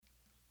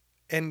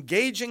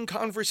Engaging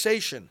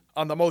conversation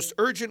on the most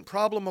urgent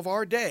problem of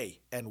our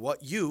day and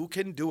what you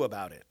can do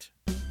about it.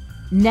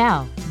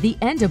 Now, the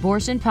End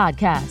Abortion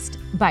Podcast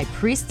by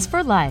Priests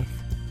for Life.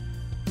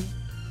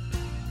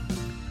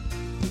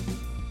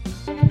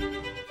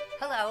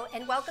 Hello,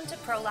 and welcome to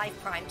Pro-Life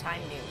Primetime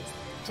News.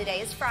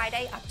 Today is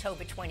Friday,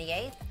 October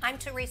 28th. I'm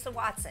Teresa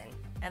Watson.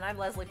 And I'm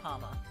Leslie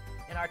Palma.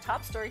 In our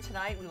top story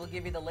tonight, we will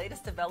give you the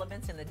latest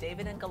developments in the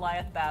David and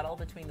Goliath battle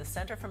between the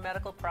Center for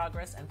Medical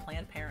Progress and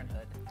Planned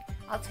Parenthood.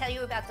 I'll tell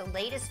you about the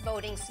latest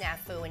voting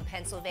snafu in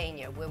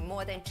Pennsylvania, where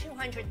more than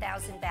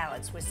 200,000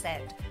 ballots were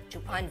sent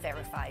to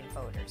unverified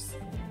voters.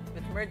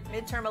 With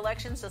midterm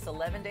elections just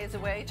 11 days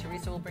away,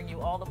 Teresa will bring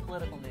you all the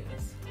political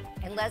news.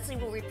 And Leslie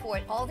will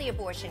report all the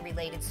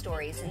abortion-related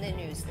stories in the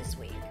news this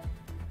week.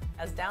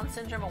 As Down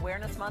Syndrome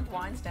Awareness Month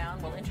winds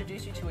down, we'll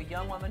introduce you to a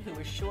young woman who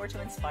is sure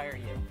to inspire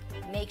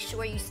you. Make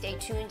sure you stay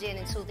tuned in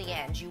until the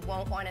end. You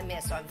won't want to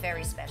miss our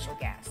very special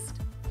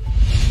guest.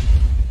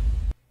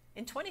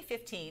 In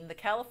 2015, the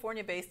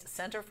California-based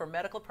Center for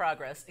Medical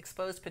Progress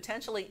exposed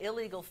potentially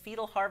illegal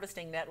fetal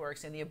harvesting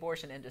networks in the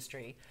abortion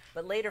industry,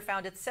 but later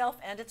found itself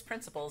and its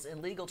principals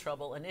in legal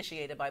trouble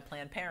initiated by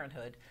Planned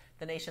Parenthood,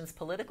 the nation's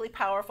politically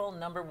powerful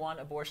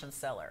 #1 abortion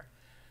seller.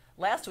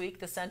 Last week,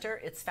 the center,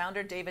 its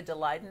founder David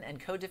Daleiden, and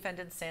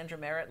co-defendant Sandra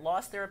Merritt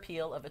lost their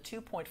appeal of a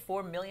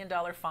 $2.4 million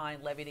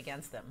fine levied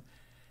against them.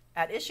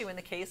 At issue in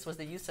the case was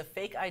the use of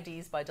fake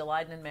IDs by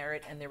Daleiden and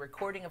Merritt and their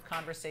recording of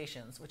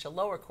conversations, which a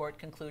lower court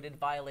concluded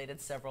violated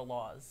several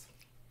laws.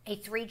 A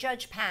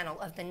 3-judge panel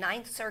of the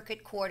Ninth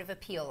Circuit Court of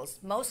Appeals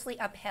mostly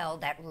upheld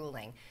that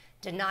ruling,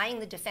 denying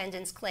the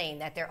defendants' claim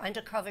that their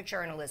undercover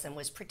journalism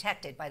was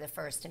protected by the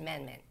First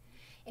Amendment.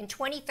 In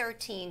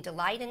 2013,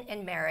 Daleiden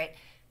and Merritt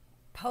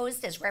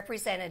posed as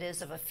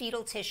representatives of a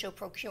fetal tissue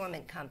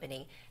procurement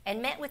company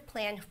and met with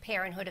Planned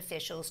Parenthood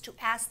officials to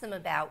ask them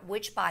about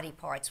which body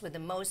parts were the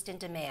most in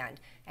demand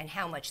and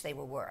how much they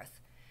were worth.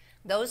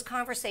 Those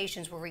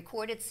conversations were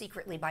recorded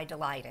secretly by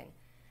Daleiden.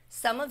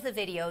 Some of the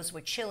videos were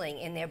chilling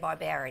in their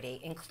barbarity,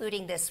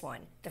 including this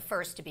one, the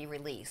first to be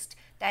released,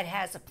 that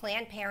has a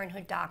Planned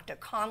Parenthood doctor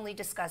calmly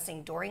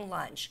discussing during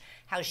lunch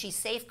how she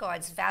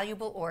safeguards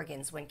valuable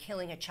organs when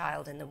killing a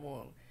child in the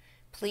womb.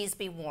 Please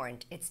be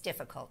warned, it's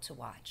difficult to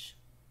watch.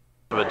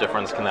 What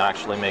difference can that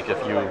actually make if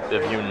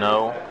you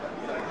know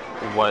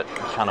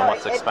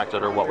what's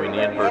expected or what we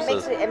need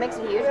versus? It makes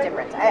a huge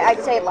difference.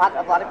 I'd say a lot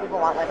of people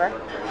want liver,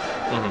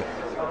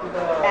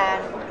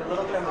 and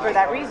for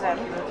that reason,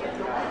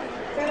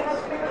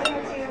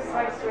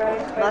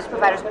 most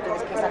providers will do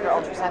this case under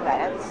ultrasound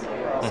guidance,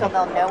 so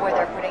they'll know where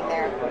they're putting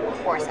their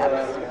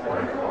forceps.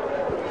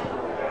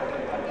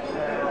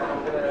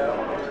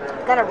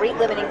 Kind of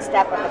rate-limiting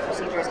step of the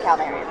procedure is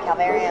calvarium.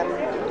 Calvarium,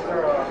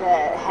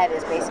 the head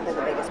is basically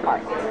the biggest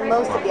part.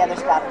 Most of the other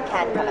stuff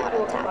can come out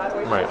intact.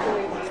 Right.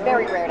 It's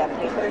very rare to have a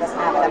case that doesn't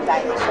have enough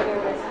dilation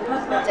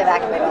to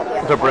evacuate all the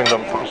other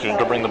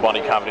to bring the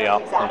body cavity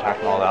out intact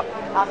and all that.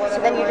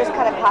 So then you're just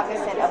kind of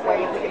cognizant of where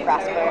you put your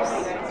brassivers.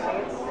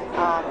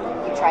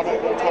 You try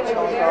to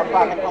intentionally go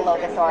above and below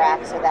the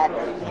thorax so that,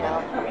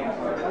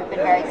 we've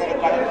been very good at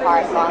getting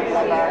hard, long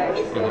liver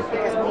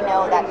because we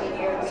know that,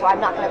 so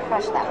I'm not going to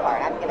crush that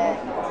part. I'm going to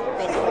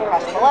basically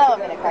crush below, I'm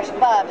going to crush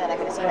above, and I'm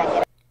going to see if I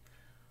get it.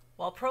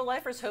 While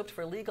pro-lifers hoped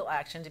for legal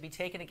action to be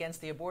taken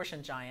against the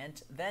abortion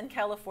giant, then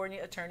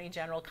California Attorney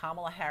General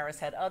Kamala Harris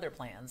had other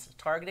plans,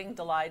 targeting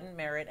Daleiden,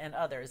 Merritt, and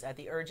others at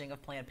the urging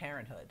of Planned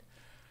Parenthood.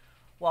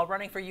 While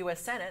running for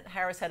U.S. Senate,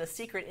 Harris had a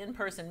secret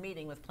in-person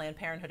meeting with Planned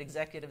Parenthood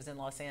executives in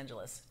Los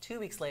Angeles. 2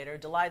 weeks later,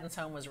 Daleiden's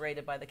home was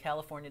raided by the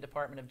California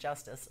Department of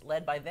Justice,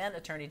 led by then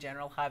Attorney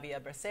General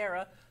Xavier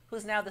Becerra, who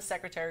is now the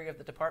Secretary of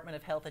the Department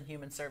of Health and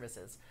Human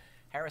Services.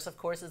 Harris, of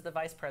course, is the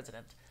Vice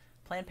President.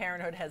 Planned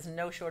Parenthood has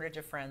no shortage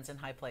of friends in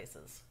high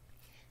places.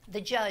 The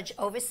judge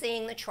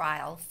overseeing the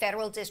trial,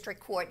 Federal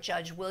District Court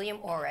Judge William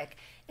Orrick,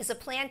 is a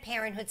Planned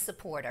Parenthood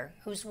supporter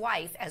whose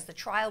wife, as the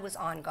trial was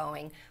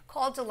ongoing,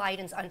 called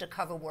Daleiden's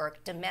undercover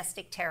work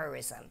domestic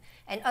terrorism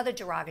and other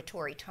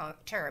derogatory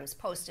terms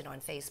posted on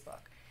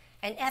Facebook.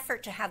 An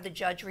effort to have the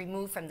judge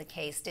removed from the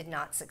case did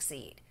not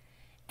succeed.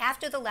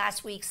 After the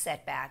last week's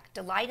setback,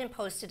 Daleiden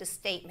posted a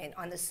statement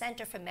on the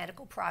Center for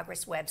Medical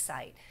Progress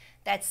website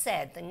that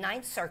said the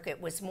Ninth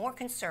Circuit was more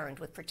concerned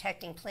with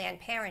protecting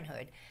Planned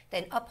Parenthood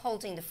than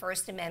upholding the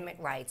First Amendment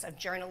rights of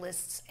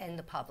journalists and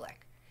the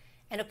public.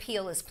 An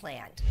appeal is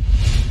planned.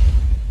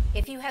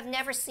 If you have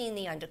never seen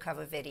the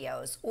undercover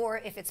videos, or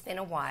if it's been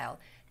a while,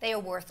 they are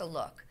worth a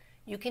look.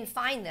 You can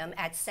find them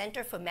at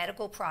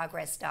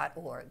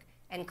centerformedicalprogress.org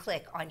and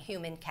click on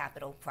Human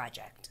Capital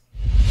Project.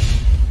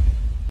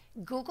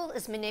 Google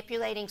is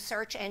manipulating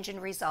search engine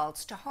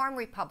results to harm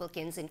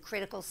Republicans in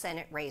critical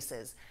Senate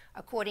races,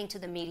 according to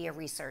the Media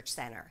Research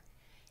Center.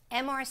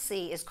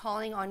 MRC is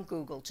calling on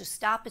Google to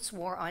stop its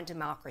war on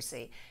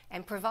democracy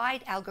and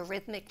provide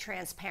algorithmic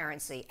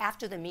transparency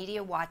after the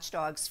media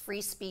watchdog's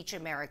Free Speech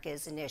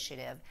America's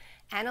initiative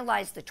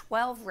analyzed the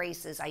 12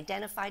 races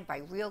identified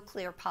by Real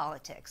Clear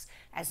Politics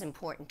as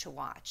important to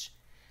watch.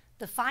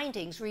 The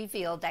findings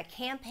revealed that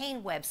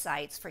campaign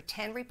websites for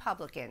 10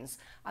 Republicans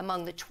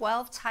among the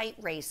 12 tight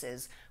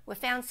races were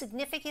found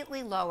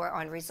significantly lower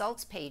on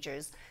results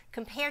pages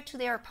compared to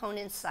their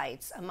opponents'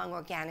 sites among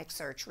organic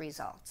search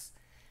results.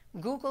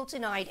 Google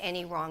denied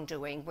any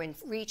wrongdoing when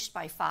reached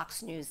by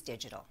Fox News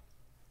Digital.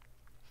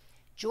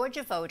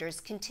 Georgia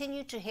voters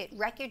continued to hit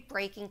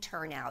record-breaking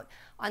turnout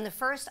on the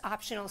first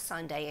optional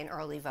Sunday in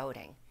early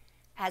voting.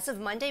 As of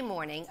Monday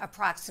morning,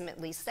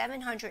 approximately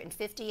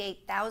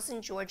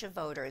 758,000 Georgia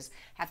voters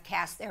have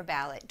cast their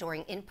ballot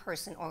during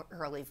in-person or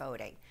early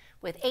voting,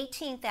 with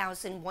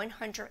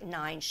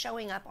 18,109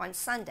 showing up on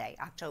Sunday,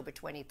 October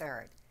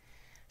 23rd.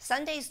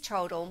 Sunday's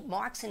total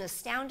marks an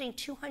astounding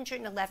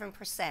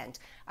 211%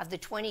 of the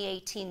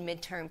 2018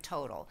 midterm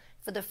total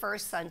for the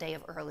first Sunday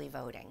of early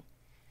voting.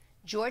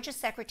 Georgia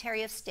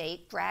Secretary of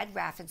State Brad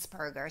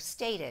Raffensperger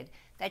stated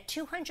that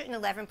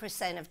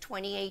 211% of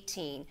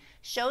 2018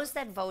 shows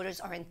that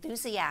voters are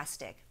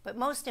enthusiastic, but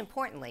most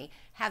importantly,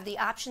 have the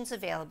options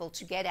available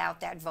to get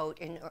out that vote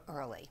in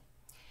early.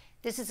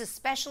 This is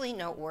especially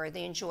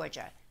noteworthy in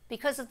Georgia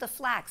because of the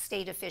flack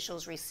state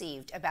officials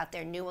received about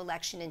their new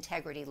election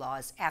integrity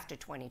laws after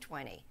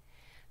 2020.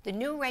 The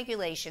new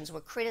regulations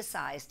were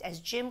criticized as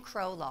Jim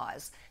Crow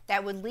laws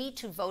that would lead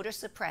to voter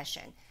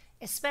suppression,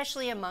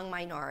 especially among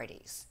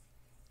minorities.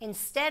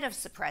 Instead of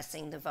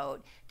suppressing the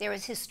vote, there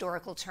is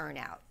historical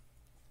turnout.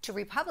 To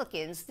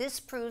Republicans, this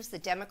proves the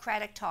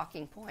Democratic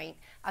talking point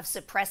of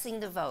suppressing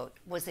the vote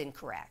was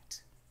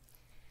incorrect.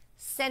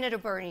 Senator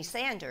Bernie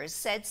Sanders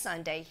said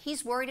Sunday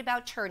he's worried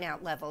about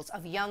turnout levels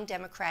of young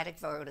Democratic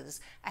voters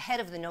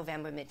ahead of the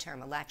November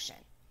midterm election.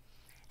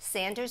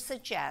 Sanders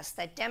suggests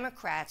that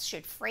Democrats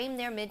should frame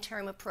their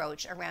midterm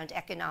approach around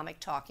economic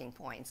talking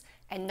points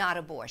and not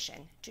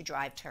abortion to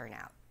drive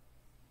turnout.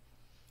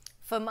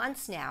 For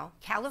months now,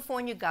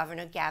 California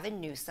Governor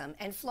Gavin Newsom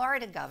and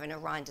Florida Governor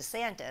Ron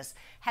DeSantis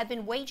have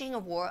been waging a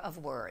war of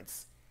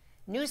words.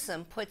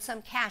 Newsom put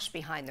some cash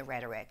behind the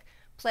rhetoric,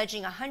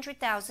 pledging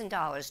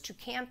 $100,000 to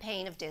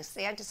campaign of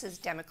DeSantis'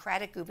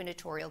 Democratic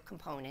gubernatorial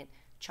component,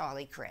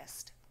 Charlie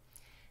Crist.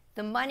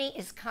 The money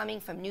is coming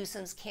from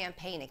Newsom's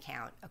campaign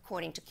account,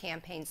 according to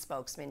campaign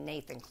spokesman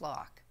Nathan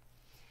Clark.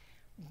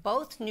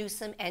 Both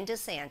Newsom and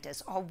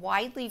DeSantis are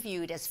widely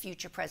viewed as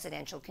future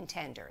presidential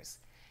contenders,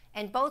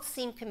 and both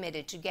seem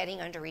committed to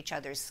getting under each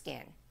other's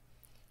skin.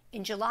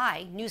 In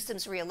July,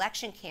 Newsom's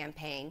re-election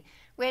campaign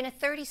ran a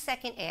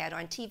 30-second ad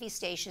on TV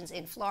stations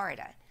in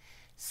Florida,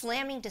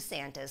 slamming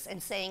DeSantis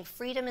and saying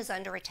freedom is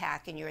under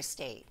attack in your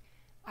state.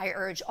 I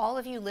urge all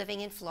of you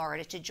living in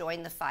Florida to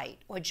join the fight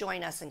or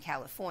join us in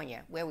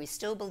California, where we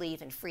still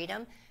believe in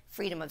freedom,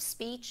 freedom of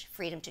speech,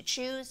 freedom to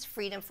choose,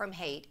 freedom from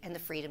hate, and the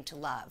freedom to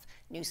love,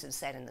 Newsom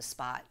said in the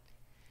spot.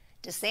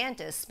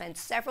 DeSantis spent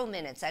several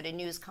minutes at a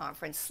news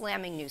conference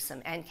slamming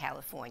Newsom and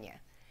California.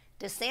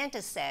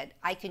 DeSantis said,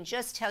 I can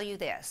just tell you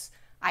this.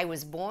 I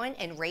was born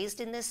and raised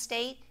in this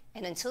state,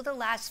 and until the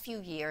last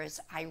few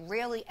years, I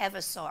rarely ever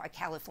saw a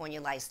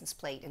California license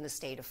plate in the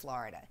state of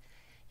Florida.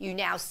 You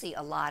now see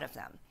a lot of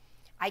them.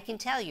 I can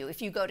tell you,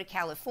 if you go to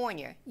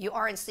California, you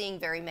aren't seeing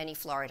very many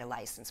Florida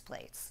license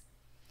plates.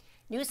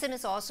 Newsom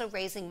is also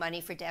raising money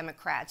for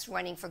Democrats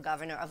running for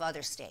governor of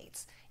other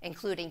states,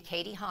 including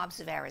Katie Hobbs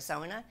of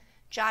Arizona,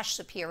 Josh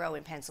Shapiro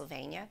in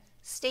Pennsylvania,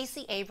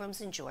 Stacey Abrams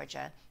in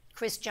Georgia,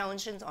 Chris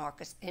Jones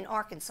in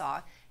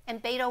Arkansas,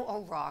 and Beto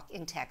O'Rourke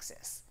in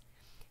Texas.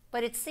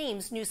 But it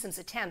seems Newsom's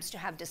attempts to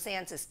have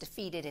DeSantis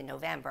defeated in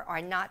November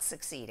are not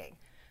succeeding.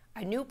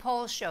 A new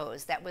poll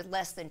shows that with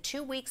less than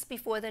 2 weeks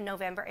before the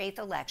November 8th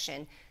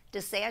election,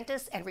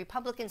 DeSantis and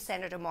Republican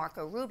Senator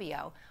Marco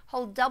Rubio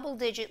hold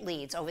double-digit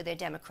leads over their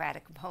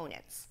Democratic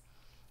opponents.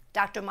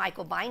 Dr.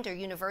 Michael Binder,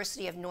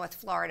 University of North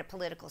Florida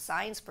political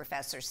science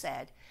professor,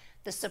 said,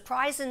 the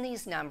surprise in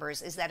these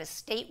numbers is that a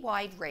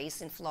statewide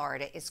race in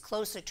Florida is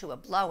closer to a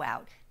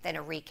blowout than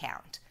a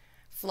recount.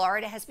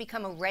 Florida has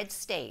become a red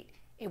state.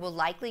 It will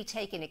likely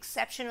take an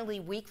exceptionally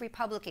weak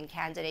Republican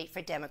candidate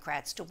for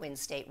Democrats to win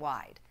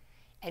statewide.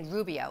 And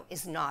Rubio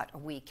is not a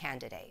weak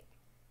candidate.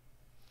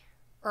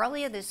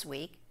 Earlier this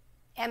week,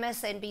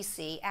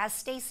 MSNBC asked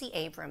Stacey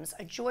Abrams,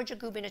 a Georgia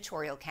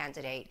gubernatorial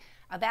candidate,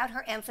 about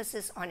her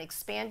emphasis on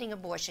expanding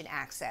abortion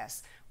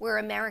access, where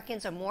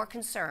Americans are more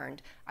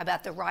concerned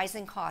about the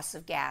rising costs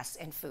of gas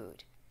and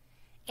food.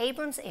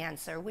 Abrams'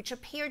 answer, which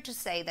appeared to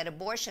say that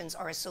abortions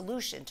are a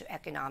solution to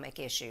economic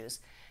issues,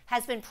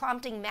 has been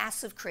prompting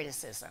massive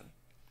criticism.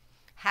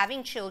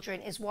 Having children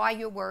is why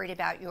you're worried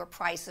about your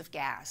price of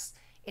gas.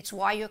 It's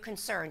why you're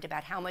concerned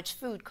about how much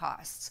food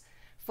costs.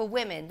 For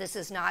women, this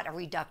is not a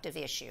reductive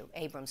issue,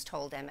 Abrams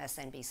told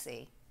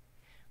MSNBC.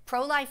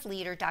 Pro-life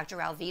leader Dr.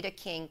 Alveda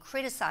King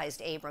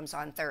criticized Abrams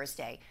on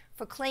Thursday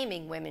for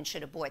claiming women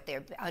should abort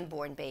their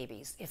unborn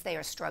babies if they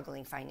are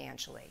struggling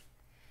financially.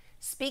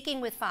 Speaking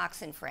with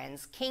Fox and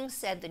Friends, King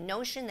said the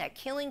notion that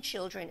killing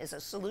children is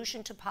a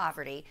solution to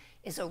poverty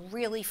is a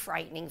really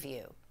frightening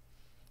view.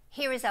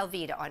 Here is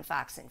Alveda on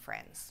Fox and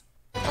Friends.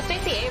 Well,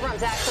 Stacey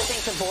Abrams actually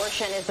thinks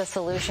abortion is the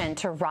solution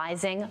to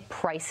rising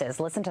prices.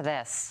 Listen to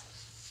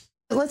this.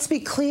 Let's be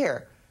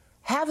clear.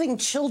 Having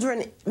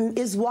children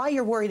is why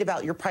you're worried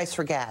about your price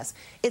for gas.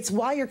 It's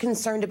why you're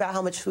concerned about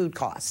how much food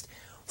costs.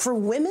 For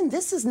women,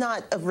 this is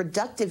not a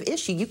reductive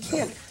issue. You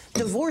can't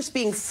divorce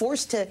being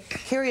forced to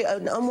carry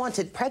an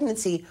unwanted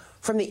pregnancy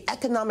from the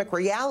economic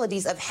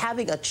realities of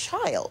having a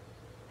child.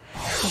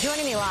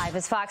 Joining me live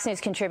is Fox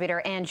News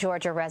contributor and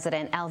Georgia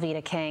resident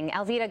Alveda King.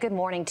 Alveda, good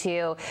morning to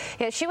you.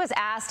 She was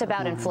asked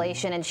about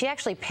inflation, and she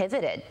actually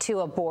pivoted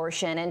to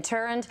abortion and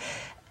turned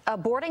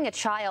aborting a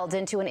child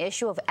into an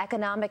issue of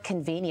economic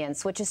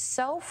convenience, which is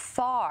so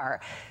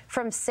far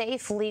from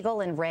safe,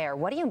 legal, and rare.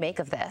 What do you make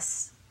of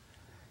this?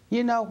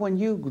 You know, when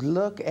you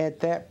look at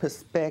that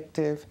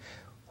perspective,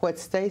 what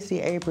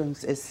Stacey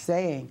Abrams is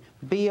saying,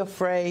 be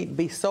afraid,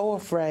 be so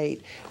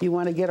afraid, you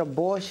want to get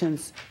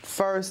abortions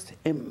first.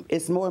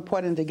 It's more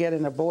important to get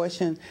an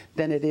abortion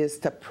than it is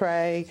to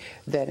pray,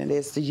 than it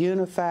is to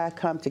unify,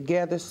 come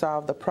together,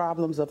 solve the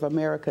problems of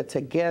America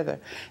together.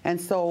 And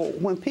so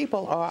when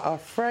people are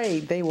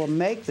afraid, they will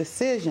make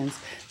decisions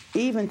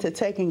even to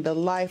taking the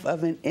life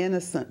of an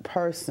innocent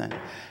person.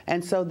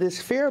 And so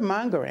this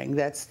fear-mongering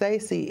that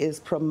Stacey is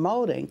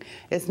promoting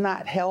is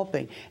not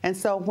helping. And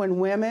so when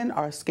women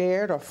are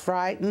scared or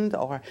frightened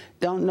or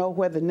don't know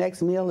where the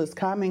next meal is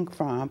coming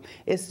from,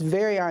 it's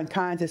very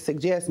unkind to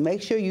suggest,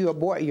 make sure you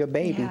abort your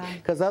baby,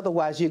 because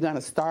otherwise you're going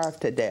to starve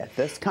to death.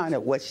 That's kind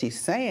of what she's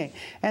saying.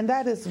 And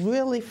that is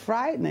really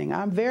frightening.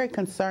 I'm very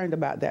concerned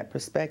about that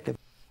perspective.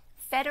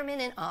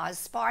 Fetterman and Oz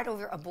sparred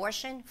over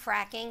abortion,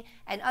 fracking,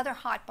 and other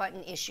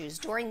hot-button issues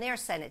during their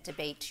Senate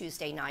debate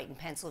Tuesday night in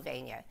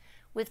Pennsylvania,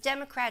 with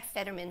Democrat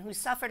Fetterman, who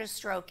suffered a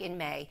stroke in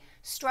May,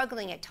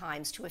 struggling at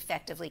times to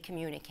effectively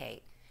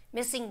communicate,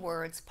 missing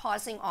words,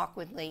 pausing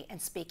awkwardly, and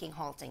speaking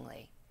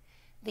haltingly.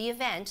 The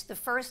event, the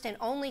first and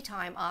only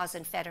time Oz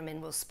and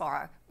Fetterman will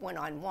spar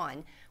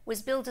one-on-one,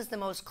 was billed as the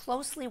most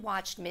closely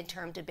watched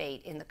midterm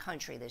debate in the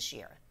country this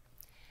year.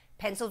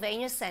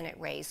 Pennsylvania's Senate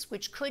race,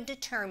 which could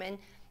determine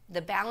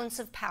the balance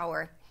of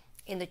power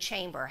in the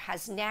chamber,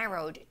 has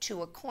narrowed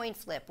to a coin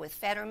flip, with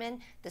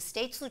Fetterman, the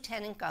state's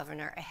lieutenant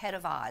governor, ahead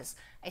of Oz,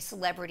 a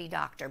celebrity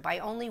doctor, by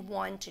only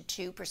 1 to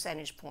 2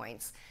 percentage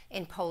points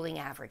in polling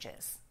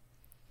averages.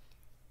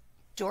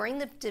 During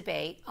the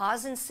debate,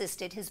 Oz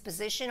insisted his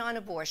position on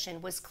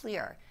abortion was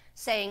clear,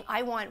 saying,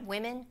 "I want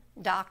women,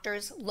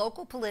 doctors,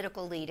 local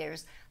political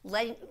leaders,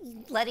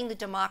 letting the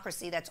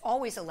democracy that's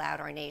always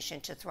allowed our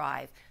nation to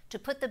thrive, to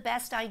put the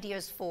best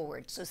ideas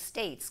forward so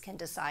states can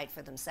decide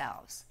for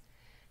themselves."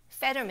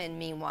 Fetterman,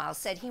 meanwhile,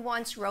 said he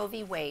wants Roe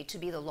v. Wade to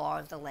be the law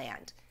of the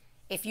land.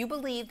 "If you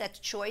believe that the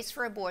choice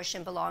for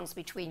abortion belongs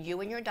between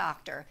you and your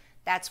doctor,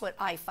 that's what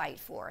I fight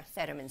for,"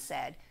 Fetterman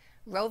said.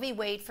 "Roe v.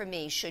 Wade for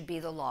me should be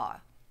the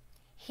law."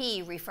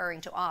 He,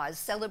 referring to Oz,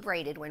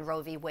 celebrated when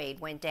Roe v. Wade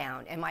went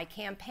down, and my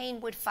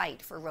campaign would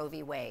fight for Roe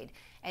v. Wade,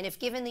 and if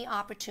given the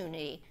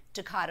opportunity,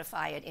 to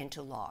codify it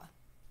into law.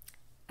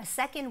 A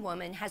second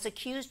woman has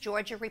accused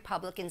Georgia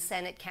Republican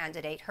Senate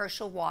candidate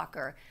Herschel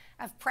Walker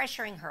of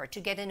pressuring her to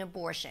get an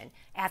abortion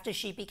after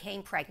she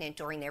became pregnant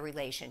during their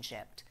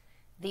relationship.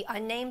 The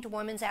unnamed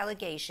woman's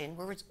allegation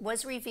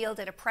was revealed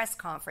at a press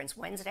conference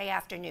Wednesday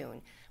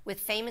afternoon with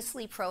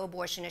famously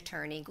pro-abortion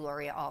attorney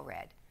Gloria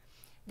Allred.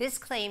 This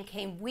claim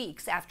came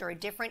weeks after a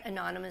different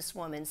anonymous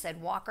woman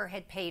said Walker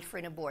had paid for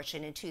an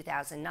abortion in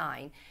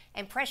 2009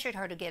 and pressured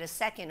her to get a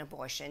second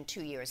abortion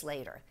 2 years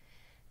later.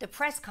 The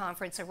press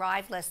conference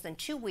arrived less than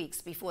 2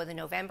 weeks before the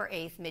November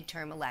 8th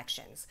midterm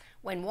elections,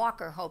 when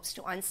Walker hopes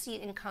to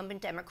unseat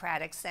incumbent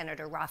Democratic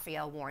Senator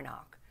Raphael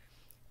Warnock.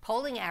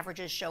 Polling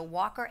averages show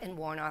Walker and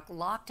Warnock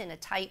locked in a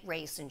tight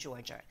race in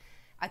Georgia,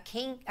 a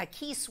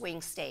key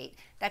swing state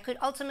that could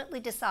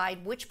ultimately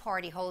decide which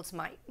party holds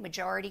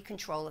majority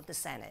control of the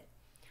Senate.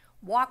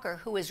 Walker,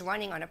 who is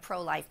running on a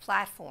pro-life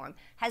platform,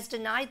 has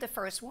denied the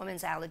first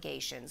woman's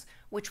allegations,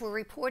 which were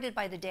reported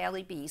by the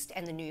Daily Beast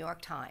and the New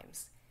York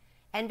Times.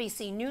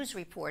 NBC News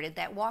reported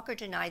that Walker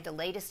denied the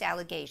latest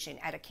allegation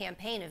at a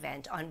campaign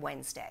event on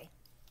Wednesday.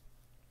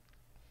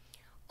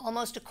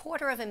 Almost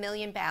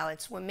 250,000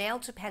 ballots were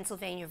mailed to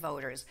Pennsylvania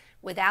voters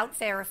without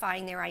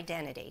verifying their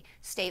identity,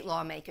 state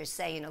lawmakers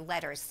say in a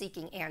letter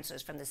seeking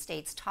answers from the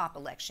state's top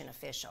election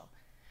official.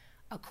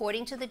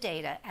 According to the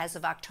data, as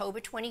of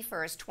October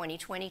 21,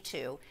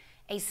 2022,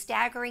 a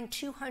staggering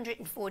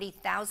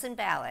 240,000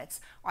 ballots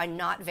are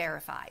not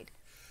verified.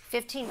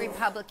 15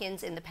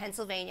 Republicans in the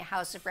Pennsylvania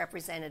House of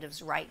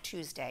Representatives write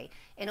Tuesday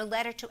in a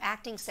letter to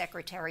Acting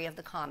Secretary of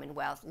the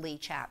Commonwealth, Lee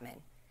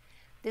Chapman.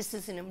 This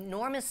is an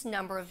enormous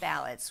number of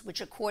ballots, which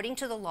according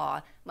to the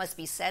law must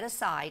be set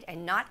aside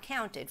and not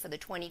counted for the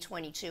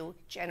 2022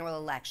 general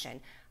election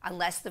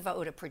unless the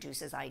voter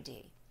produces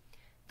ID.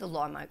 The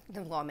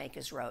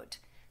lawmakers wrote.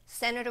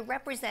 Senator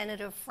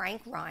Representative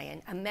Frank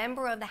Ryan, a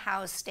member of the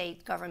House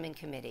State Government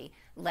Committee,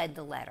 led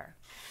the letter.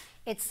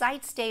 It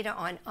cites data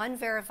on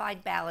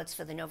unverified ballots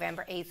for the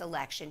November 8th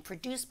election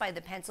produced by the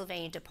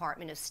Pennsylvania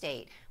Department of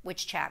State,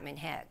 which Chapman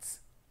heads.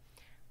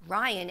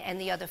 Ryan and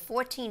the other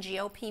 14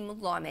 GOP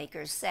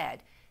lawmakers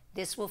said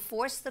this will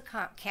force the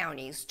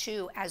counties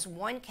to, as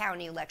one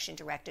county election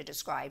director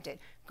described it,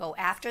 go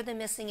after the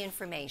missing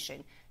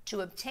information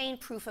to obtain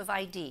proof of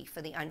ID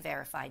for the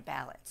unverified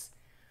ballots.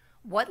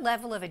 What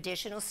level of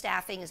additional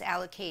staffing is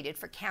allocated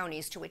for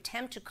counties to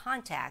attempt to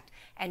contact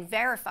and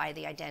verify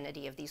the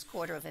identity of these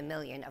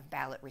 250,000 of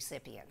ballot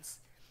recipients?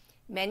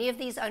 Many of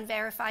these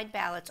unverified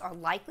ballots are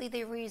likely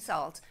the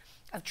result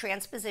of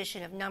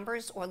transposition of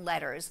numbers or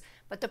letters,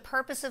 but the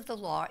purpose of the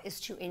law is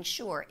to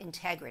ensure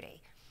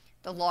integrity.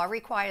 The law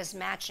requires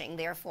matching,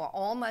 therefore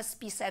all must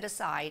be set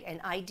aside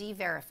and ID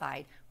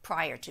verified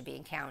prior to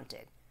being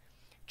counted.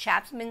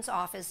 Chapman's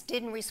office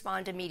didn't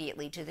respond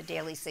immediately to the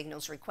Daily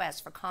Signal's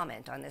request for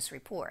comment on this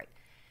report.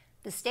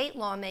 The state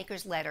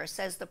lawmaker's letter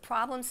says the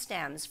problem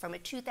stems from a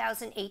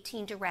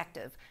 2018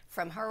 directive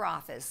from her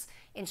office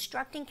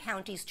instructing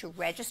counties to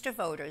register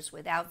voters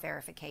without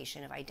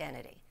verification of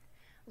identity.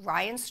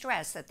 Ryan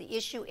stressed that the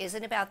issue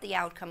isn't about the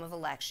outcome of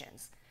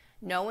elections.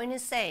 No one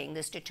is saying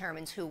this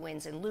determines who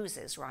wins and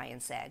loses, Ryan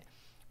said.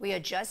 We are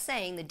just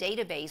saying the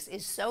database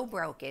is so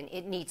broken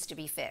it needs to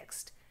be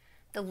fixed.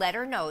 The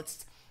letter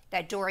notes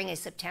that during a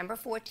September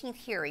 14th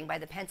hearing by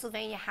the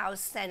Pennsylvania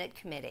House Senate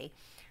Committee,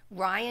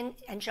 Ryan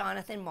and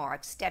Jonathan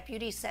Marks,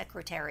 Deputy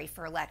Secretary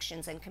for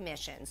Elections and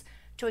Commissions,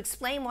 to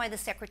explain why the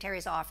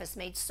Secretary's office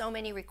made so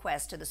many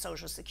requests to the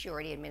Social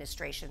Security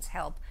Administration's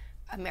Help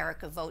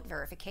America Vote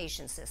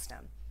verification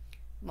system.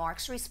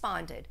 Marks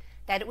responded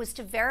that it was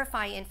to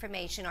verify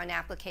information on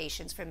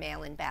applications for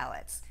mail-in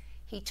ballots.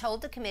 He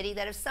told the committee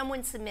that if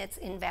someone submits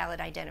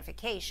invalid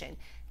identification,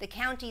 the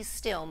counties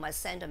still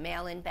must send a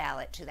mail-in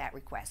ballot to that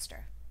requester.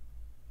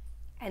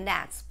 And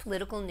that's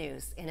political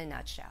news in a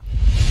nutshell.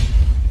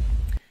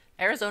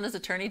 Arizona's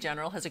Attorney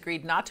General has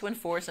agreed not to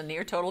enforce a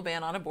near-total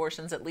ban on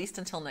abortions at least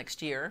until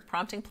next year,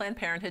 prompting Planned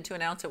Parenthood to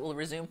announce it will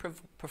resume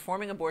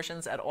performing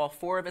abortions at all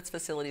 4 of its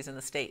facilities in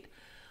the state.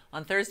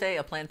 On Thursday,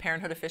 a Planned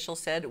Parenthood official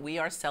said, "We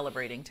are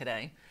celebrating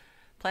today."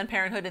 Planned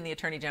Parenthood and the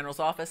Attorney General's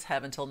office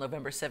have until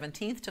November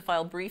 17th to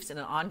file briefs in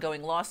an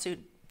ongoing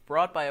lawsuit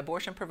brought by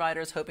abortion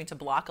providers hoping to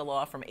block a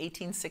law from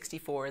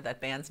 1864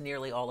 that bans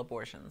nearly all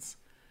abortions.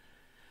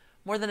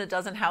 More than a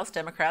dozen House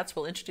Democrats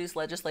will introduce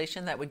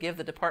legislation that would give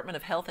the Department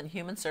of Health and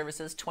Human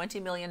Services $20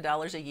 million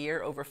a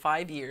year over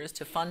 5 years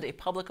to fund a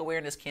public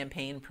awareness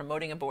campaign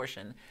promoting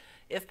abortion.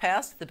 If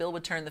passed, the bill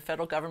would turn the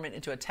federal government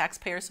into a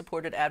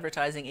taxpayer-supported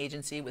advertising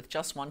agency with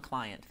just one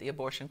client, the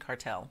abortion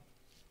cartel.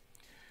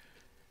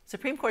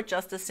 Supreme Court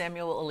Justice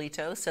Samuel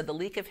Alito said the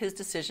leak of his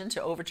decision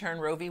to overturn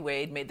Roe v.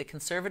 Wade made the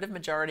conservative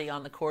majority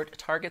on the court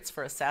targets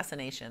for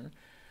assassination.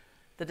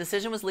 The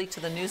decision was leaked to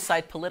the news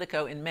site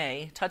Politico in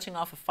May, touching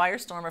off a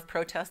firestorm of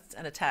protests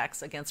and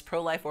attacks against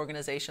pro-life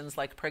organizations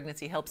like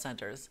pregnancy help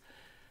centers.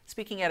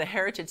 Speaking at a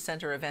Heritage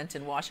Center event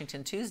in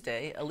Washington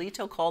Tuesday,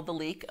 Alito called the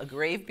leak a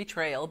grave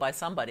betrayal by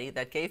somebody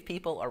that gave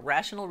people a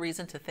rational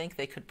reason to think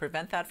they could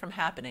prevent that from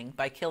happening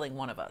by killing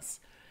one of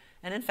us.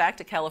 And in fact,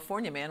 a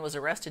California man was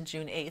arrested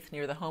June 8th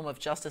near the home of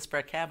Justice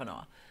Brett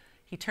Kavanaugh.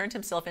 He turned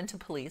himself into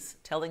police,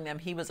 telling them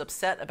he was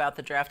upset about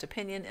the draft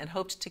opinion and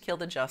hoped to kill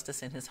the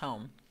justice in his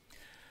home.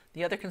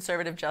 The other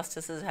conservative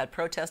justices had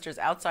protesters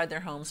outside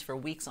their homes for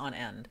weeks on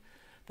end.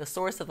 The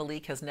source of the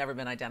leak has never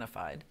been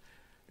identified.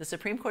 The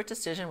Supreme Court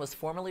decision was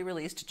formally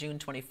released June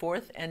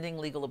 24th, ending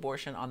legal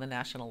abortion on the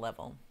national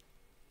level.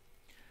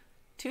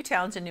 2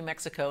 towns in New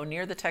Mexico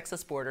near the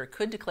Texas border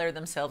could declare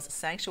themselves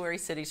sanctuary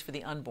cities for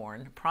the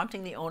unborn,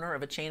 prompting the owner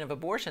of a chain of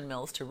abortion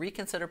mills to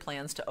reconsider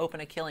plans to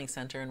open a killing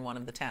center in one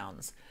of the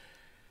towns.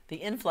 The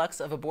influx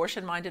of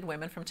abortion-minded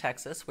women from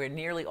Texas, where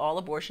nearly all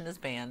abortion is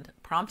banned,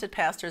 prompted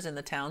pastors in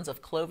the towns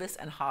of Clovis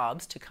and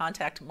Hobbs to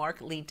contact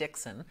Mark Lee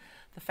Dixon,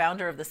 the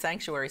founder of the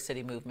Sanctuary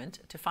City movement,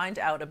 to find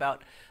out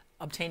about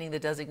obtaining the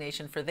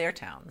designation for their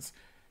towns.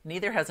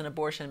 Neither has an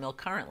abortion mill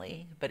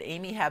currently, but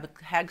Amy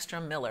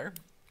Hagstrom Miller,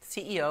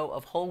 CEO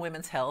of Whole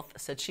Women's Health,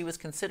 said she was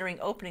considering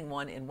opening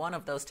one in one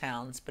of those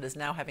towns, but is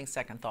now having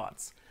second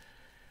thoughts.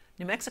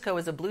 New Mexico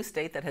is a blue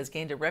state that has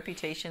gained a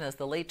reputation as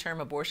the late-term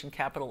abortion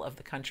capital of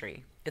the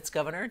country. Its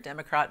governor,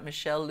 Democrat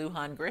Michelle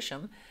Lujan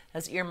Grisham,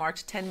 has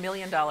earmarked $10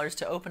 million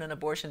to open an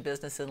abortion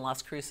business in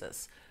Las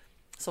Cruces.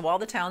 So while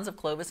the towns of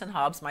Clovis and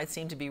Hobbs might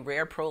seem to be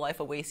rare pro-life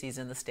oases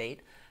in the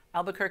state,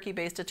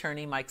 Albuquerque-based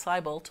attorney Mike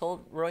Seibel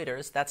told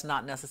Reuters that's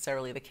not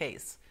necessarily the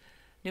case.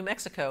 New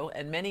Mexico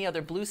and many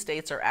other blue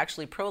states are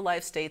actually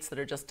pro-life states that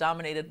are just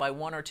dominated by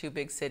 1 or 2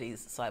 big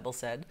cities, Seibel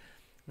said.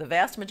 The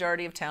vast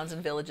majority of towns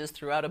and villages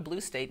throughout a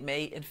blue state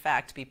may, in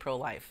fact, be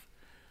pro-life.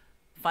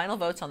 Final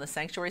votes on the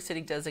sanctuary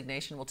city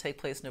designation will take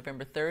place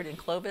November 3rd in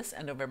Clovis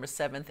and November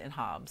 7th in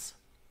Hobbs.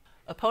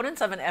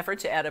 Opponents of an effort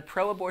to add a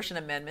pro-abortion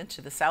amendment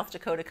to the South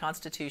Dakota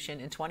Constitution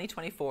in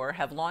 2024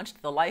 have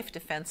launched the Life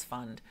Defense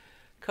Fund.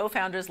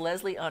 Co-founders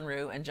Leslie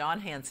Unruh and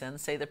John Hansen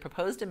say the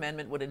proposed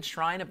amendment would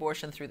enshrine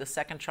abortion through the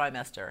 2nd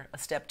trimester, a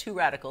step too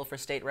radical for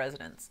state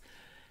residents.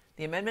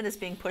 The amendment is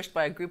being pushed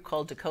by a group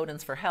called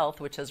Dakotans for Health,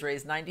 which has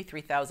raised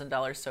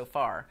 $93,000 so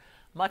far.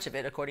 Much of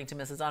it, according to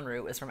Mrs.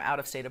 Unruh, is from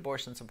out-of-state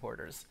abortion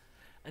supporters.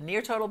 A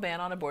near-total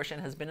ban on abortion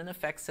has been in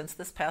effect since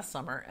this past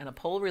summer, and a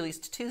poll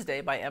released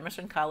Tuesday by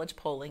Emerson College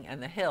Polling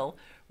and The Hill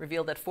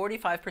revealed that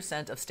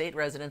 45% of state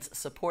residents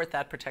support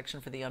that protection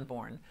for the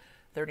unborn.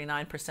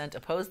 39%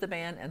 oppose the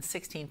ban, and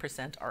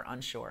 16% are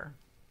unsure.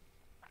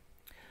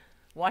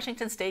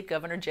 Washington State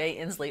Governor Jay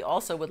Inslee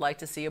also would like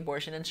to see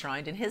abortion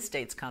enshrined in his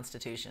state's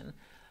constitution.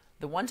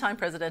 The one-time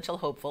presidential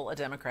hopeful, a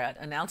Democrat,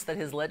 announced that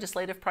his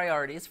legislative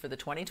priorities for the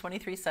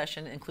 2023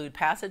 session include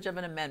passage of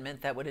an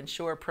amendment that would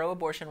ensure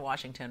pro-abortion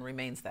Washington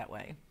remains that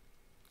way.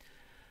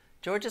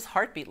 Georgia's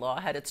heartbeat law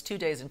had its 2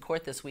 days in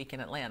court this week in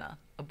Atlanta.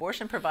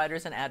 Abortion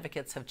providers and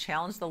advocates have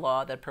challenged the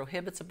law that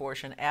prohibits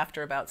abortion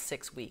after about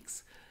 6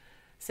 weeks,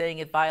 saying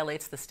it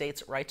violates the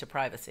state's right to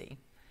privacy.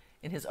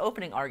 In his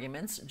opening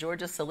arguments,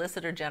 Georgia's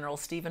Solicitor General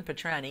Stephen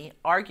Petrani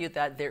argued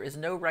that there is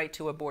no right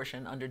to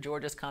abortion under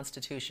Georgia's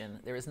Constitution.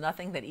 There is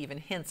nothing that even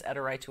hints at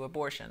a right to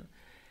abortion.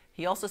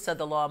 He also said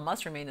the law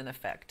must remain in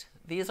effect.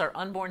 These are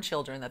unborn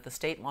children that the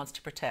state wants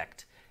to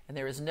protect, and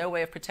there is no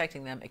way of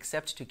protecting them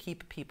except to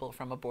keep people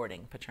from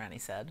aborting, Petrani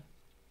said.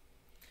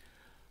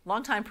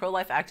 Longtime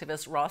pro-life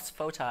activist Ross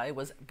Fotai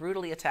was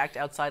brutally attacked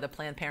outside a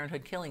Planned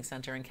Parenthood killing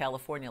center in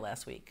California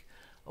last week.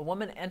 A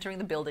woman entering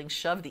the building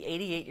shoved the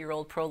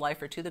 88-year-old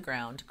pro-lifer to the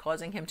ground,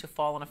 causing him to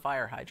fall on a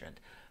fire hydrant.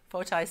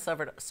 Fotai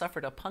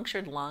suffered a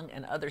punctured lung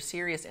and other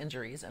serious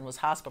injuries and was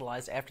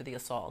hospitalized after the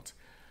assault.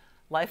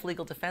 Life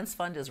Legal Defense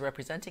Fund is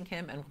representing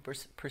him and will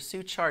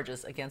pursue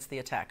charges against the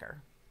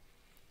attacker.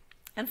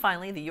 And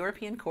finally, the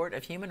European Court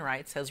of Human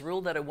Rights has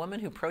ruled that a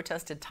woman who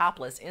protested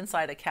topless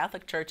inside a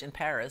Catholic church in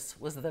Paris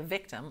was the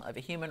victim of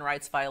a human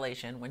rights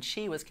violation when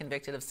she was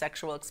convicted of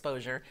sexual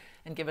exposure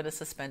and given a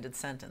suspended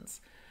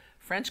sentence.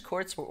 French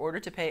courts were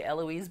ordered to pay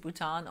Eloise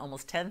Bouton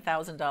almost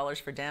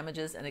 $10,000 for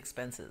damages and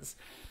expenses.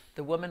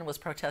 The woman was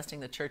protesting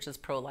the church's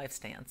pro-life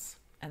stance.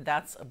 And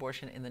that's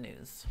Abortion in the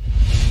News.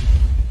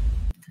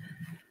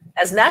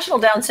 As National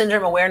Down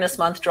Syndrome Awareness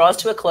Month draws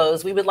to a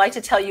close, we would like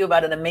to tell you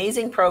about an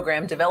amazing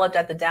program developed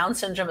at the Down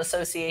Syndrome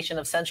Association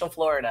of Central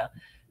Florida.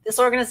 This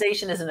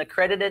organization is an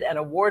accredited and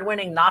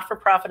award-winning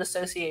not-for-profit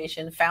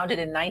association founded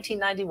in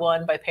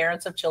 1991 by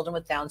parents of children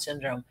with Down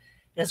syndrome.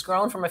 It has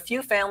grown from a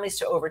few families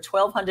to over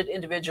 1,200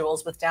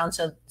 individuals with Down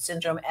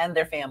syndrome and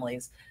their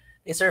families.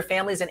 They serve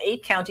families in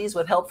 8 counties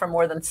with help from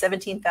more than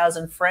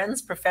 17,000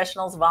 friends,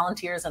 professionals,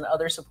 volunteers, and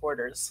other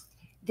supporters.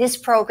 This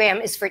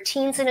program is for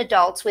teens and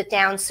adults with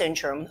Down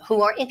syndrome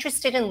who are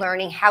interested in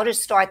learning how to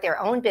start their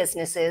own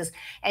businesses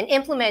and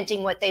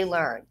implementing what they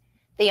learn.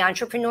 The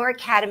Entrepreneur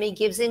Academy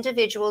gives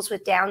individuals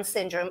with Down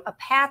syndrome a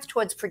path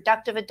towards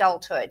productive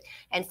adulthood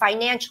and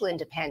financial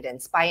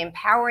independence by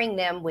empowering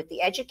them with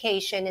the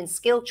education and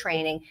skill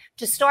training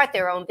to start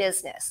their own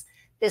business.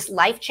 This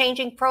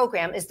life-changing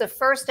program is the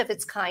first of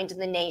its kind in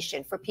the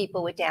nation for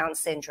people with Down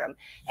syndrome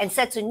and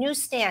sets a new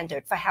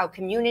standard for how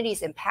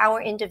communities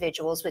empower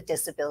individuals with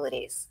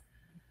disabilities.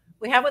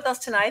 We have with us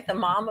tonight the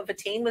mom of a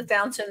teen with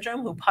Down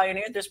syndrome who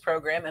pioneered this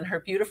program and her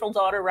beautiful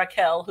daughter,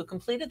 Raquel, who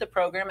completed the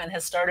program and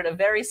has started a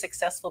very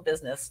successful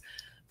business.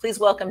 Please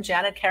welcome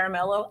Janet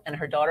Caramello and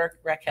her daughter,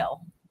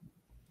 Raquel.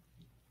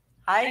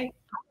 Hi.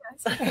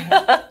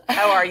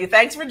 How are you?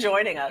 Thanks for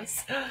joining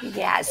us.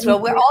 Yes,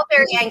 well, we're all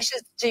very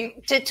anxious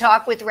to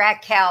talk with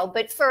Raquel.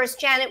 But first,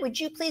 Janet, would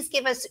you please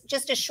give us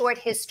just a short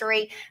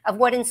history of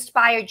what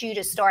inspired you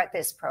to start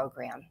this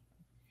program?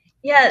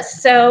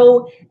 Yes,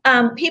 so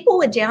people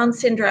with Down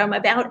syndrome,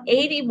 about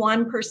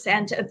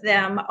 81% of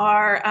them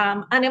are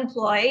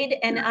unemployed,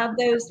 and of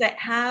those that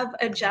have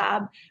a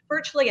job,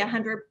 virtually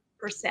 100%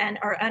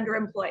 are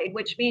underemployed,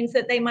 which means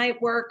that they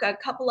might work a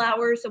couple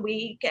hours a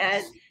week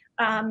at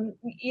at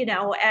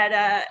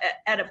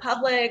a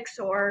Publix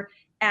or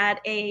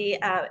at a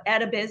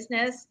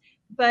business,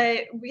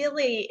 but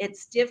really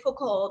it's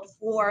difficult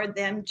for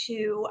them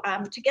to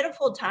get a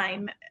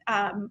full-time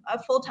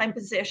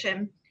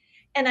position.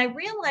 And I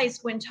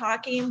realized when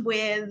talking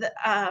with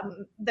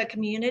the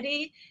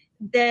community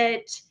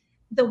that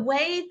the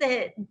way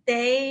that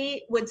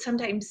they would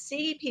sometimes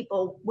see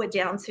people with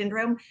Down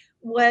syndrome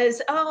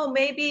was, oh,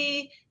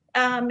 maybe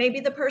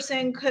the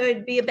person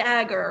could be a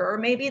bagger, or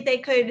maybe they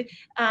could,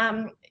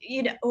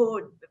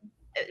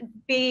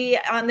 be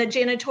on the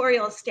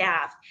janitorial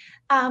staff.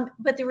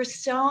 But there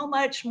was so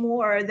much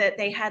more that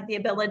they had the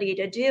ability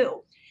to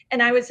do.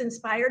 And I was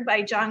inspired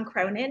by John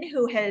Cronin,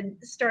 who had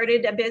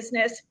started a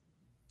business.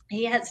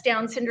 He has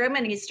Down syndrome,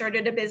 and he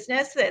started a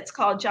business that's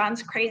called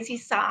John's Crazy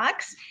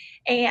Socks.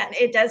 And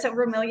it does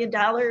over $1 million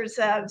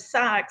of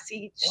socks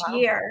each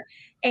year.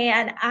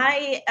 And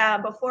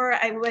before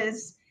I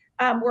was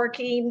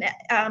working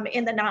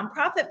in the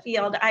nonprofit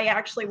field, I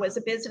actually was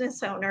a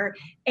business owner,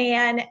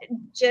 and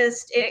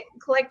it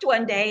clicked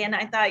one day. And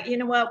I thought, you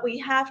know what, we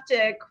have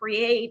to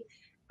create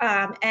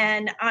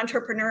an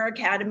Entrepreneur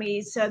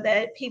Academy so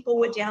that people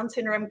with Down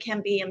syndrome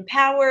can be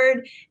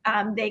empowered,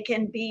 they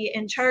can be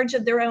in charge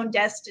of their own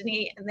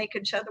destiny, and they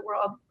can show the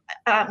world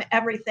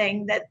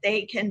everything that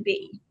they can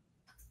be.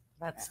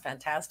 That's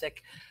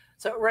fantastic.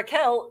 So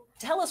Raquel,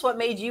 tell us what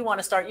made you want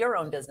to start your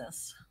own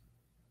business.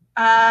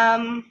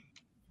 I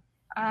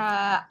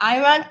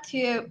want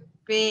to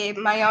be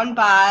my own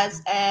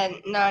boss and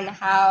learn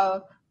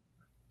how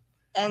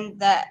and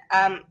the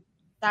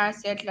Down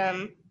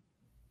syndrome.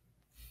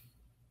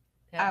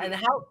 And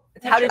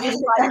how did you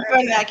start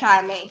the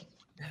Academy?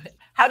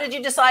 How did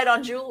you decide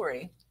on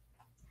jewelry?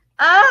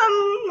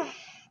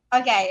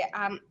 Okay.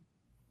 I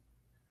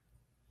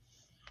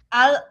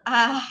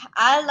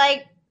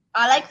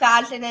like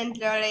fashion and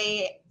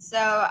jewelry,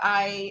 so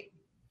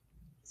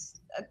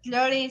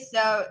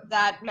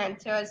that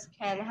mentors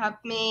can help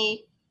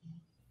me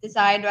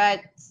decide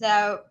what.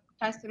 So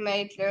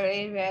custom-made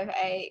jewelry with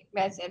a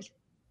message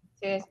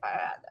to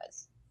inspire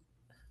others.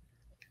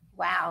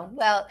 Wow.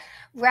 Well,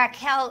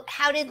 Raquel,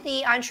 how did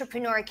the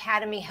Entrepreneur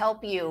Academy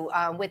help you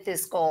with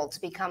this goal to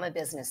become a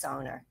business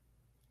owner?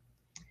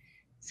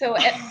 So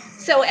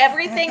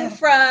everything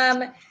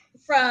from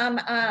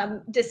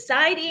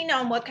deciding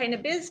on what kind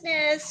of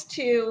business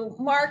to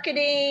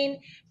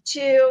marketing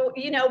to,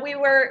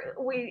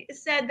 we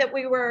said that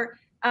we were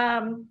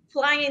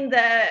flying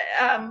the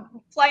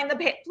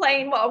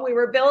plane while we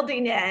were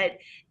building it,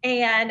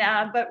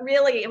 and but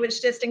really it was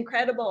just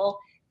incredible.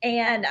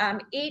 And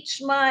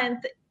each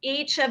month,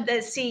 each of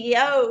the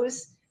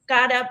CEOs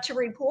got up to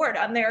report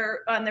on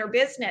their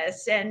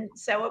business, and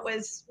so it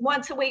was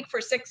once a week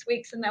for 6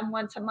 weeks, and then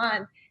once a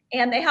month,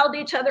 and they held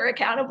each other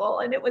accountable,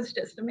 and it was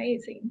just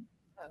amazing.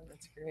 Oh,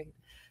 that's great.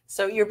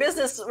 So your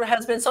business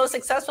has been so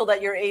successful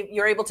that you're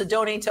able to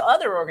donate to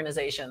other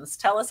organizations.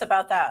 Tell us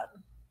about that.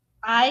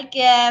 I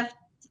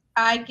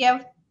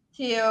give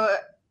to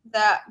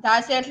the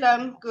Down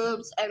syndrome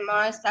groups and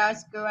Morris Star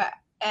School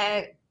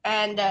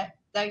and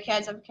the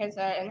kids of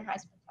cancer in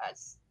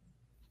hospitals.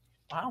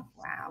 Wow.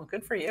 Wow.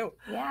 Good for you.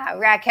 Yeah,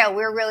 Raquel,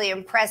 we're really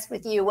impressed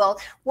with you. Well,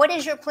 what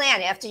is your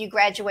plan after you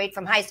graduate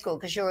from high school?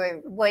 Because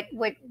what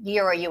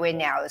year are you in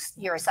now?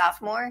 You're a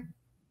sophomore?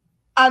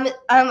 I'm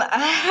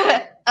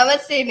a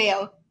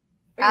senior.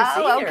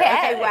 Oh,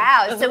 okay.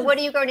 Wow. So what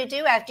are you going to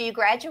do after you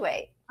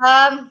graduate?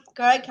 Go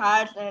to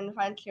college and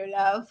find true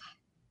love.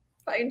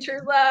 Find true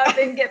love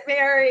and get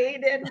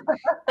married, and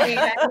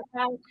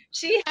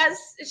she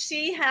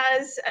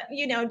has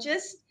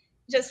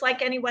just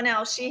like anyone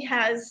else, she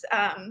has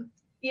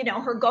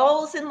her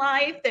goals in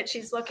life that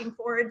she's looking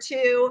forward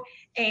to,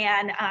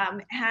 and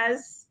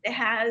has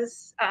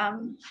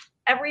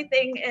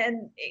everything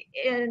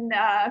in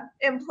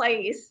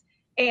place.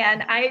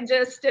 And I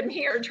just am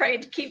here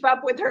trying to keep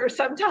up with her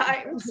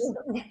sometimes.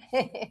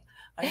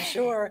 I'm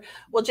sure.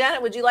 Well,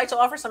 Janet, would you like to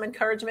offer some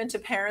encouragement to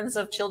parents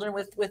of children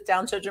with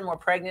Down syndrome or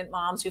pregnant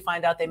moms who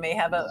find out they may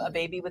have a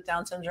baby with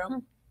Down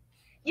syndrome?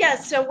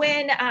 Yes. So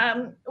when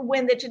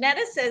the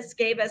geneticists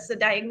gave us the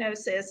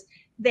diagnosis,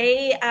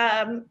 they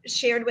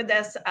shared with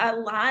us a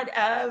lot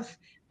of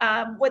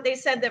what they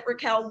said that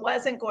Raquel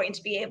wasn't going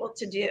to be able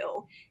to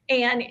do.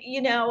 And,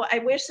 I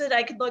wish that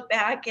I could look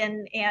back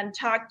and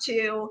talk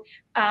to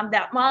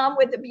that mom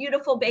with a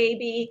beautiful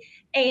baby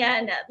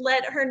and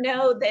let her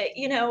know that,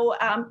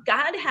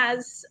 God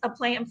has a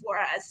plan for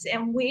us,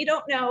 and we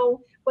don't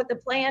know what the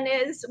plan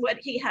is, what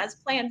he has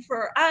planned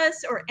for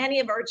us or any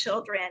of our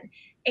children.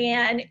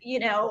 And,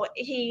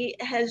 he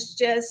has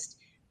just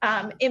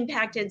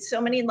impacted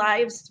so many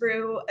lives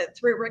through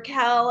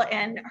Raquel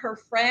and her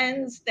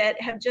friends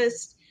that have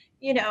just,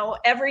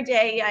 every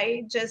day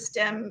I just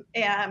am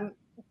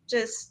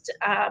just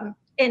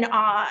in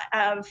awe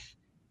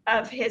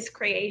of his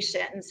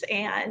creations.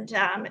 And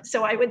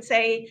so I would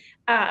say,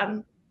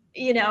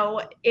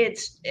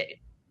 it's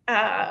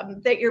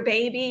that your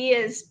baby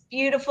is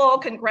beautiful.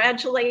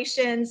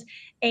 Congratulations.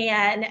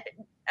 And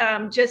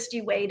just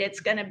you wait, it's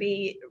going to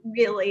be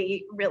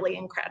really, really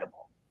incredible.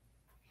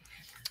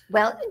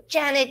 Well,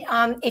 Janet,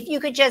 if you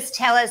could just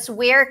tell us,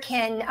 where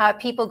can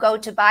people go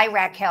to buy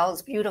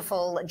Raquel's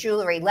beautiful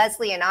jewelry?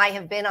 Leslie and I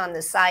have been on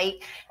the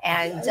site,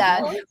 and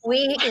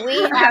we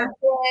have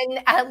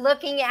been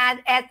looking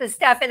at the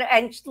stuff.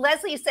 And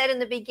Leslie said in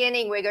the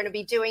beginning we're going to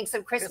be doing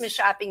some Christmas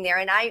shopping there,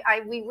 and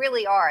we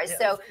really are. Yes.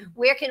 So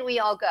where can we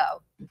all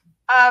go?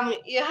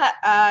 You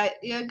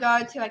go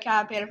to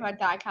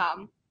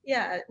raquelbeautiful.com.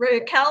 Yeah,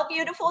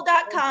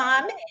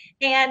 raquelbeautiful.com,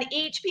 and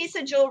each piece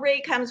of jewelry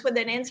comes with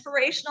an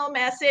inspirational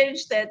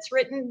message that's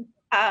written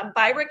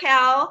by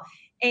Raquel,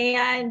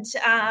 and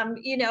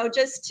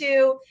just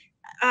to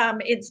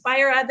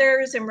inspire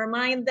others and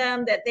remind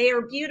them that they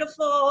are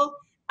beautiful,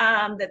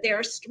 that they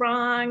are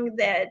strong,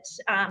 that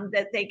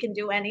they can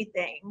do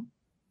anything.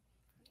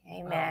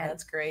 Amen. Oh,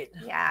 that's great.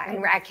 Yeah,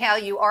 and Raquel,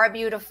 you are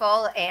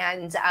beautiful,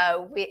 and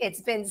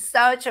it's been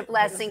such a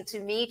blessing to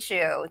meet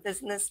you.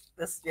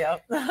 Yeah.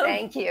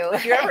 Thank you.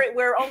 If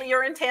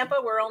you're in Tampa,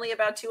 we're only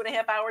about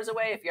 2.5 hours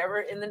away. If you're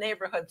ever in the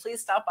neighborhood,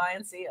 please stop by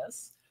and see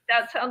us.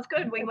 That sounds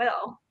good. We will.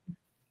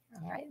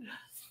 All right.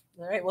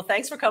 All right. Well,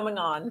 thanks for coming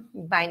on.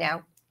 Bye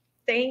now.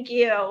 Thank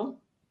you.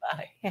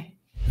 Bye.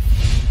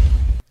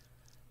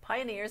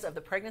 Pioneers of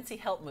the pregnancy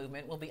help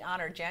movement will be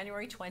honored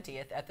January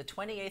 20th at the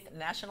 28th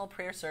National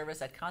Prayer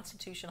Service at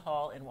Constitution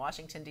Hall in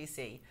Washington,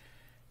 D.C.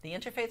 The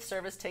interfaith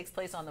service takes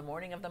place on the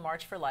morning of the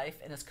March for Life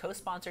and is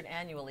co-sponsored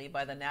annually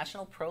by the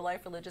National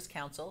Pro-Life Religious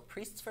Council,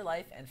 Priests for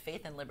Life, and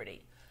Faith and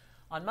Liberty.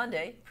 On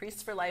Monday,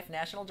 Priests for Life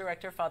National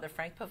Director Father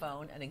Frank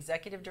Pavone and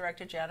Executive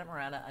Director Janet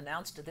Morana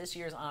announced this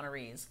year's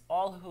honorees,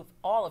 all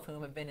of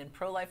whom have been in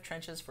pro-life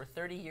trenches for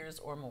 30 years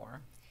or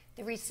more.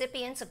 The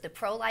recipients of the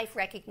Pro-Life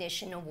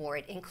Recognition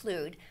Award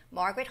include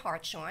Margaret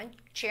Hartshorn,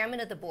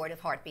 Chairman of the Board of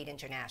Heartbeat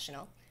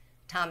International,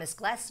 Thomas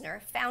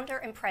Glessner, founder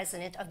and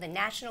president of the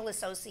National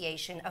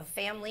Association of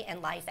Family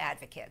and Life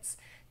Advocates,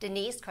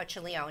 Denise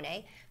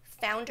Cocciolione,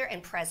 founder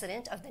and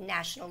president of the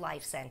National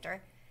Life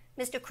Center,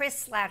 Mr.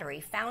 Chris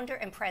Slattery, founder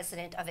and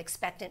president of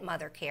Expectant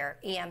Mother Care,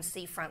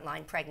 EMC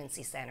Frontline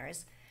Pregnancy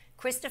Centers,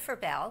 Christopher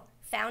Bell,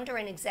 founder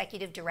and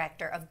executive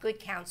director of Good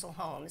Counsel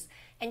Homes,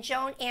 and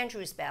Joan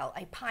Andrews Bell,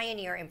 a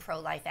pioneer in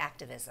pro-life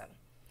activism.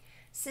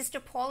 Sister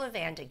Paula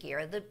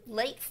Vandergeer, the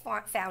late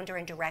founder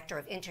and director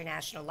of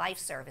International Life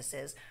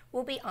Services,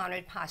 will be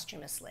honored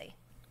posthumously.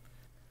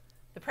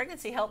 The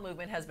pregnancy help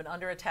movement has been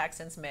under attack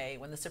since May,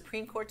 when the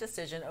Supreme Court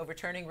decision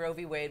overturning Roe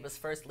v. Wade was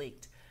first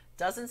leaked.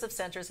 Dozens of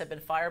centers have been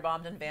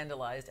firebombed and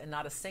vandalized, and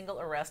not a single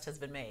arrest has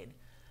been made.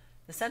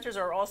 The centers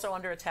are also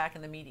under attack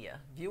in the media.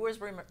 Viewers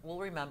will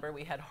remember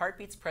we had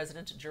Heartbeat's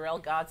president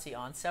Jarrell Godsey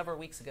on several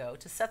weeks ago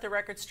to set the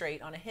record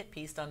straight on a hit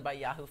piece done by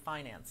Yahoo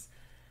Finance.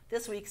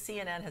 This week,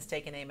 CNN has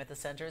taken aim at the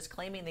centers,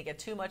 claiming they get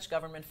too much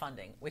government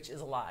funding, which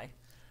is a lie.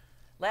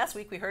 Last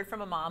week, we heard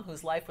from a mom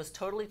whose life was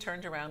totally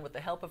turned around with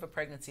the help of a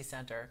pregnancy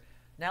center.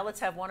 Now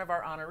let's have one of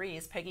our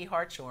honorees, Peggy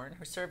Hartshorn,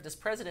 who served as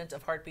president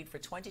of Heartbeat for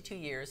 22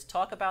 years,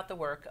 talk about the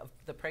work of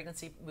the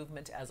pregnancy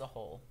movement as a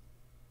whole.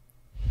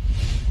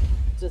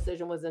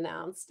 Decision was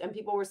announced, and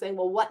people were saying,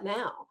 well, what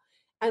now?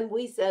 And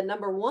we said,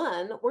 number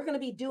one, we're going to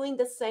be doing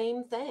the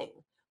same thing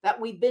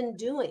that we've been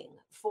doing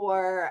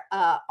for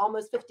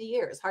almost 50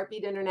 years.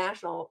 Heartbeat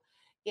International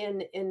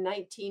in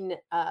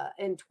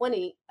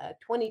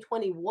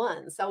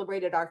 2021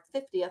 celebrated our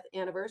 50th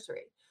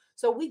anniversary.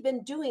 So we've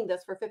been doing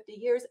this for 50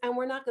 years, and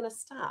we're not going to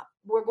stop.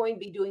 We're going to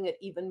be doing it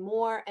even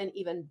more and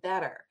even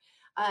better.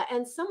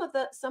 And some of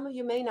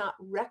you may not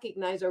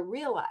recognize or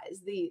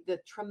realize the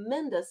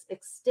tremendous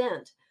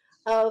extent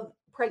of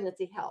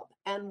pregnancy help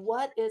and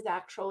what is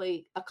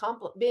actually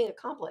being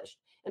accomplished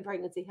in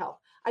pregnancy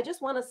help. I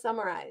just want to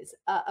summarize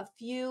a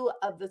few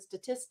of the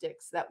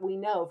statistics that we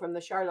know from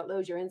the Charlotte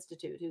Lozier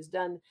Institute, who's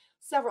done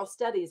several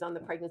studies on the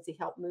pregnancy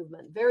help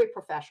movement, very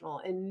professional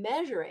in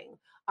measuring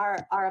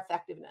our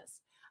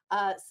effectiveness.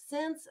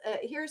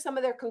 Here are some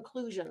of their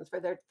conclusions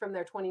from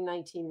their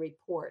 2019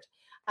 report.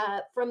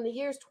 From the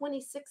years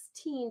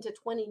 2016 to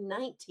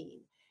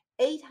 2019,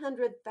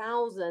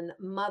 800,000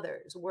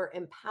 mothers were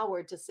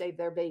empowered to save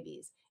their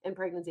babies in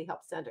pregnancy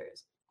help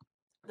centers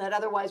that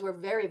otherwise were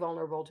very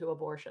vulnerable to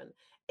abortion.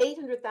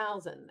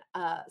 800,000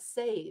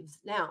 saves.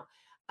 Now,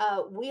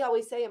 we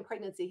always say in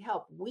pregnancy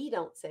help, we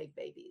don't save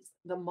babies.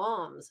 The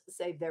moms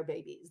save their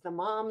babies. The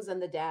moms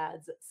and the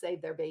dads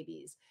save their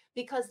babies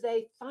because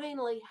they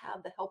finally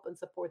have the help and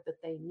support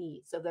that they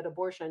need so that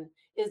abortion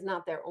is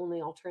not their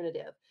only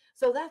alternative.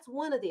 So that's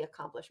one of the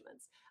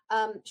accomplishments.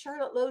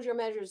 Charlotte Lozier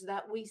measures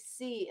that we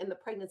see in the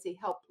pregnancy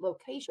help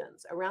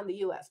locations around the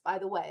U.S. By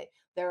the way,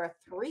 there are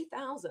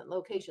 3,000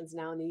 locations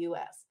now in the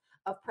U.S.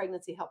 of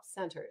pregnancy help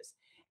centers.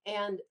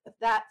 And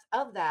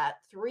of that,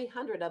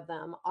 300 of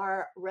them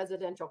are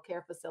residential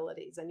care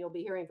facilities. And you'll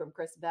be hearing from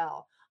Chris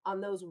Bell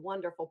on those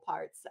wonderful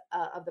parts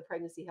of the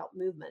pregnancy help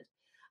movement.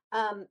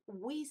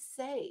 We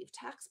save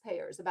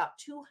taxpayers about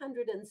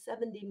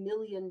 $270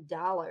 million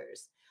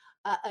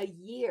a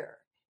year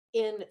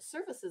in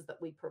services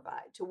that we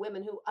provide to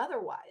women who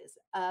otherwise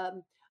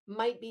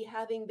might be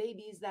having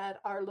babies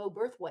that are low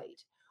birth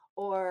weight,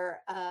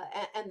 and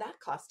that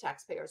costs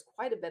taxpayers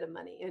quite a bit of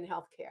money in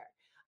healthcare.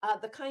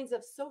 The kinds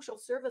of social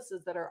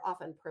services that are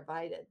often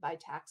provided by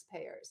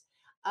taxpayers.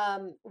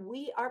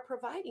 We are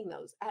providing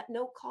those at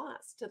no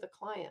cost to the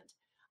client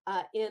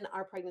in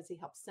our pregnancy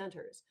help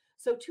centers.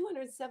 So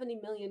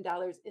 $270 million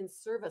in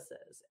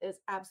services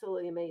is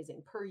absolutely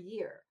amazing per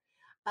year.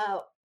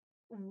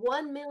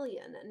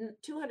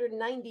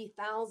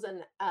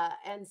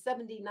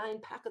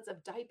 1,290,079 packets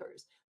of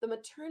diapers. The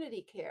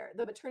maternity care,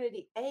 the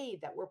maternity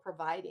aid that we're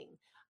providing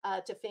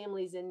to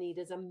families in need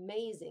is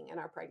amazing in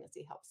our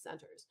pregnancy help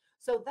centers.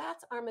 So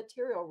that's our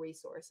material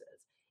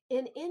resources.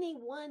 In any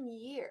 1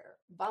 year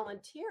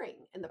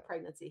volunteering in the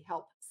pregnancy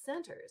help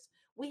centers,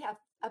 we have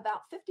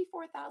about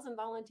 54,000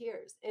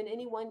 volunteers at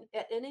any one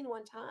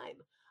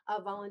time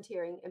of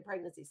volunteering in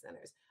pregnancy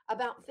centers,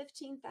 about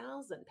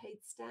 15,000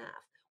 paid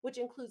staff, which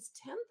includes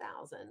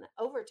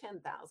over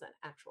 10,000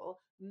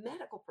 actual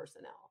medical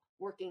personnel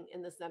working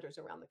in the centers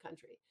around the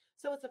country.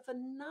 So it's a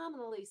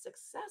phenomenally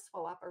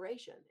successful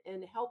operation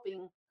in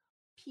helping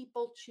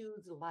people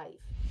choose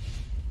life.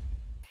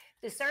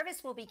 The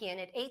service will begin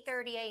at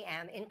 8:30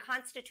 a.m. in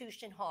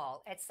Constitution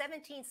Hall at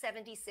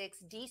 1776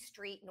 D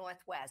Street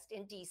Northwest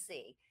in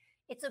D.C.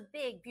 It's a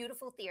big,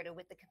 beautiful theater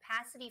with the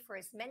capacity for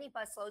as many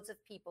busloads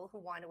of people who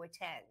want to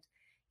attend.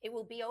 It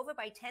will be over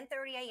by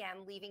 10:30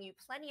 a.m., leaving you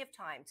plenty of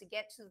time to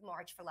get to the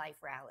March for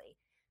Life rally.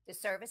 The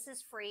service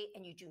is free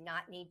and you do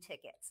not need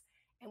tickets.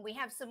 And we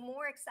have some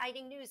more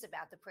exciting news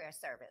about the prayer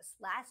service.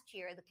 Last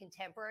year, the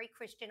contemporary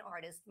Christian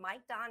artist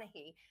Mike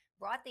Donaghy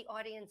brought the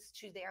audience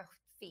to their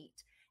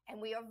feet. And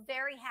we are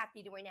very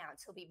happy to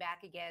announce he'll be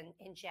back again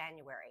in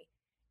January.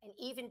 And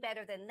even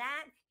better than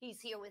that, he's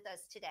here with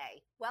us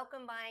today.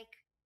 Welcome, Mike.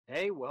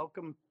 Hey,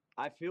 welcome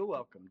I feel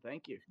welcome.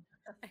 Thank you.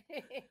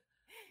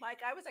 Mike,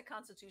 I was at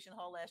Constitution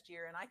Hall last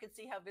year, and I could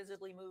see how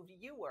visibly moved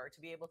you were to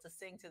be able to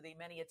sing to the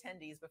many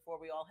attendees before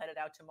we all headed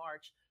out to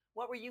march.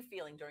 What were you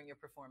feeling during your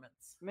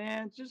performance?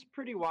 Man, it's just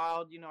pretty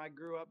wild. I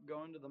grew up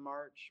going to the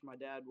march. My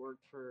dad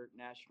worked for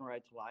National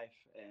Right to Life,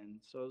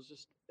 and so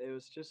it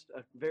was just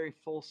a very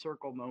full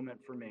circle moment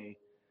for me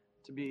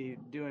to be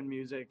doing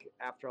music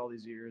after all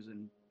these years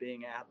and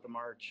being at the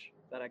march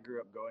that I grew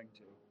up going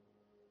to.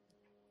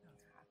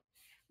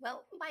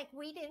 Well, Mike,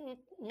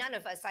 none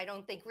of us, I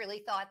don't think,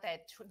 really thought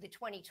that the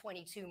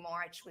 2022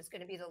 march was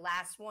going to be the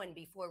last one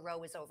before Roe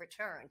was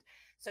overturned.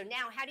 So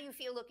now, how do you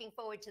feel looking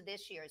forward to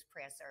this year's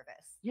prayer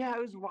service? Yeah, it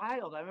was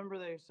wild. I remember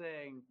they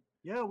saying,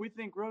 yeah, we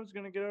think Roe's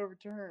going to get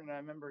overturned. And I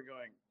remember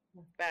going,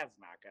 that's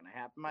not going to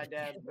happen. My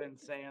dad's been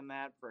saying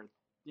that for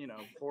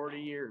 40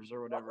 years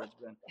or whatever it's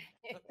been.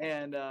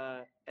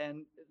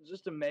 And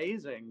just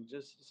amazing.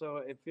 Just so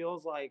it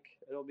feels like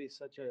it'll be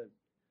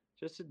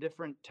just a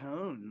different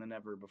tone than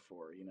ever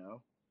before,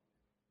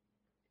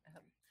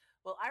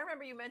 Well, I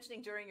remember you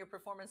mentioning during your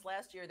performance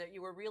last year that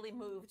you were really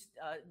moved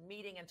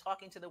meeting and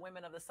talking to the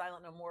women of the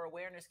Silent No More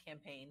awareness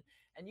campaign,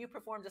 and you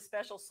performed a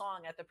special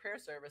song at the prayer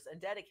service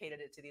and dedicated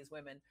it to these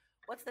women.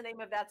 What's the name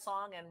of that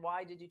song, and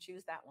why did you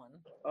choose that one?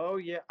 Oh,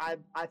 yeah. I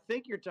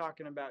think you're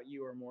talking about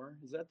You or More.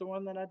 Is that the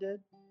one that I did?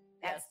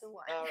 That's the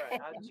one. All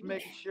right. I'm just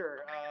making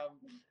sure.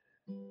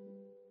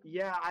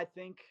 Yeah, I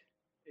think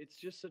it's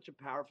just such a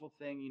powerful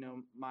thing.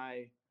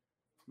 My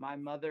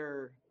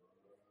mother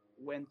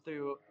went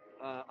through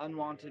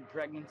unwanted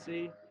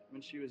pregnancy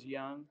when she was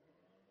young,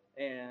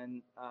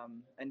 and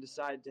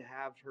decided to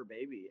have her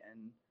baby,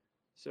 and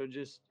so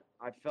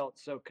I felt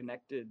so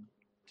connected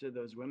to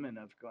those women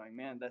of going,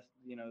 man, that's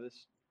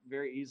this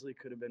very easily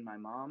could have been my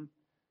mom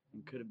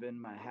and could have been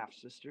my half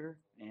sister,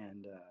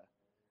 and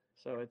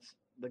so it's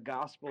the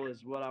gospel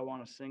is what I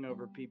want to sing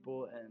over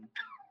people and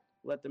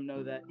let them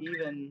know that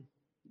even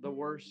the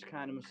worst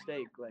kind of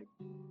mistake,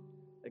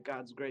 that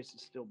God's grace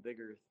is still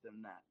bigger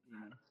than that,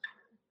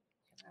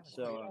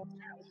 So,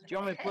 do you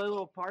want me to play a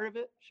little part of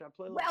it? Should I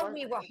play a little part? Well,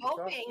 we were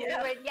hoping.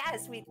 Yeah.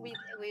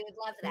 We would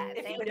love that.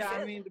 Thank Yeah,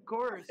 you. I mean, the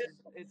chorus,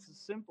 it's a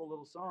simple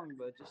little song,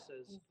 but it just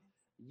says,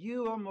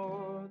 you are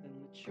more than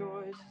the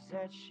choices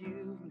that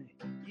you've made.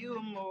 You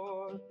are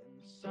more than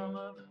the sum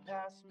of the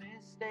past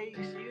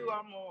mistakes. You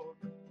are more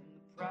than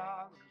the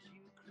problems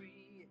you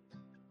create.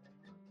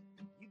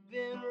 You've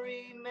been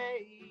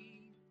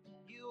remade.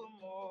 You are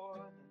more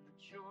than the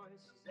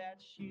choices that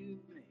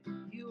you've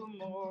made. You are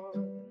more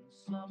than the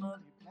sum of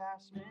your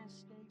past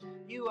mistakes.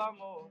 You are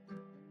more than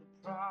the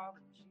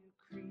problems you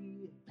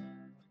create.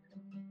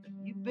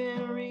 You've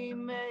been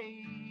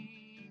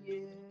remade,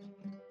 yeah.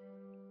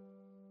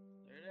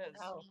 There it is.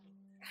 Oh,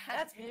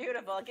 that's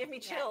beautiful. Give me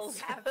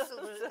chills. Yes,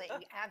 absolutely.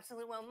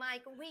 Absolutely. Well,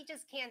 Mike, we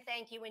just can't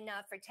thank you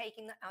enough for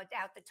taking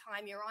out the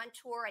time. You're on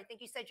tour. I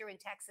think you said you're in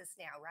Texas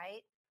now,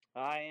 right?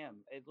 I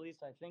am. At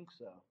least I think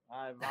so.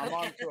 I'm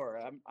on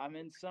tour. I'm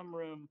in some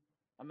room.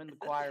 I'm in the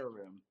choir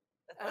room.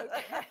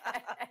 Okay.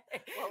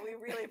 Well, we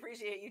really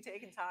appreciate you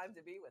taking time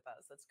to be with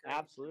us. That's great.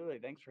 Absolutely.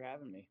 Thanks for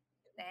having me.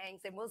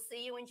 Thanks. And we'll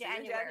see you in See you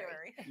in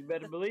January. You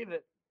better believe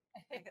it.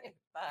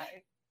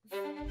 Bye.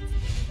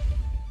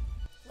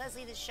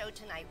 Leslie, the show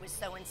tonight was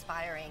so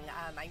inspiring.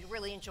 I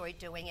really enjoyed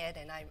doing it,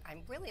 and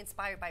I'm really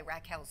inspired by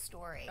Raquel's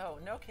story. Oh,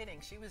 no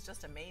kidding. She was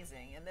just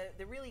amazing. And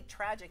the really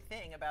tragic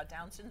thing about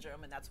Down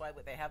syndrome, and that's why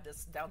they have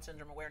this Down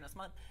Syndrome Awareness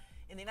Month,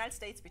 in the United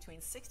States, between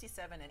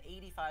 67 and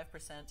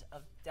 85%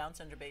 of Down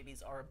syndrome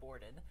babies are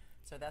aborted.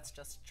 So that's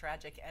just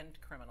tragic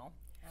and criminal.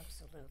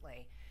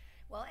 Absolutely.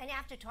 Well, and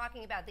after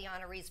talking about the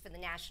honorees for the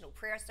National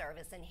Prayer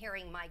Service and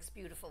hearing Mike's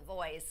beautiful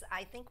voice,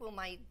 I think we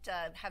might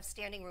have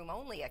standing room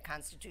only at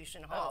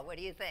Constitution Hall. What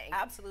do you think?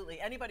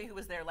 Absolutely. Anybody who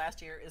was there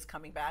last year is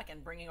coming back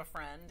and bringing a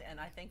friend, and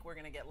I think we're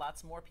going to get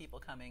lots more people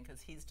coming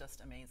because he's just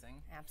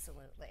amazing.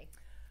 Absolutely.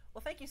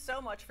 Well, thank you so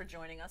much for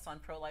joining us on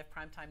Pro-Life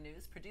Primetime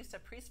News, produced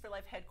at Priests for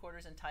Life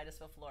headquarters in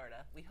Titusville,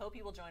 Florida. We hope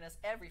you will join us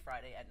every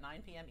Friday at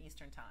 9 p.m.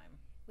 Eastern Time.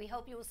 We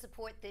hope you will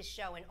support this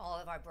show and all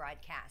of our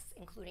broadcasts,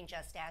 including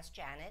Just Ask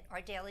Janet,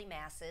 our daily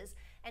masses,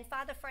 and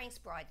Father Frank's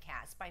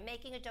broadcast by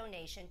making a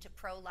donation to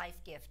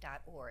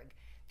prolifegift.org.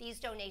 These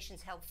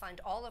donations help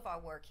fund all of our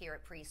work here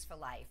at Priests for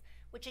Life,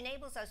 which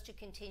enables us to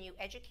continue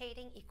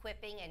educating,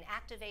 equipping, and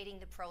activating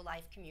the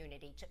pro-life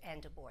community to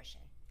end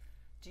abortion.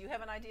 Do you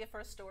have an idea for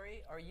a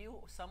story? Are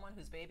you someone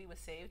whose baby was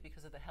saved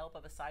because of the help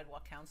of a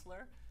sidewalk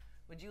counselor?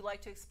 Would you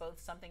like to expose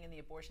something in the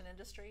abortion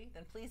industry?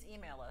 Then please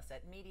email us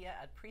at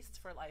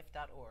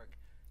media@priestsforlife.org.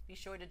 Be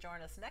sure to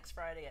join us next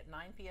Friday at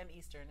 9 p.m.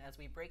 Eastern as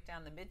we break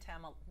down the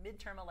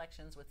midterm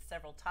elections with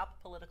several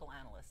top political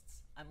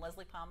analysts. I'm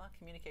Leslie Palma,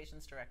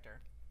 Communications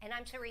Director. And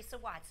I'm Teresa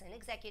Watson,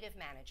 Executive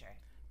Manager.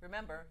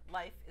 Remember,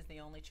 life is the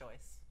only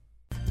choice.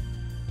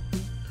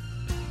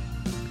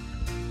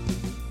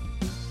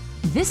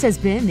 This has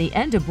been the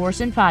End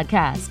Abortion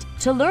Podcast.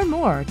 To learn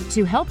more,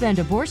 to help end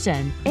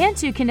abortion, and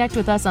to connect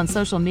with us on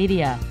social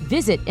media,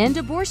 visit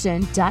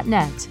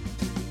endabortion.net.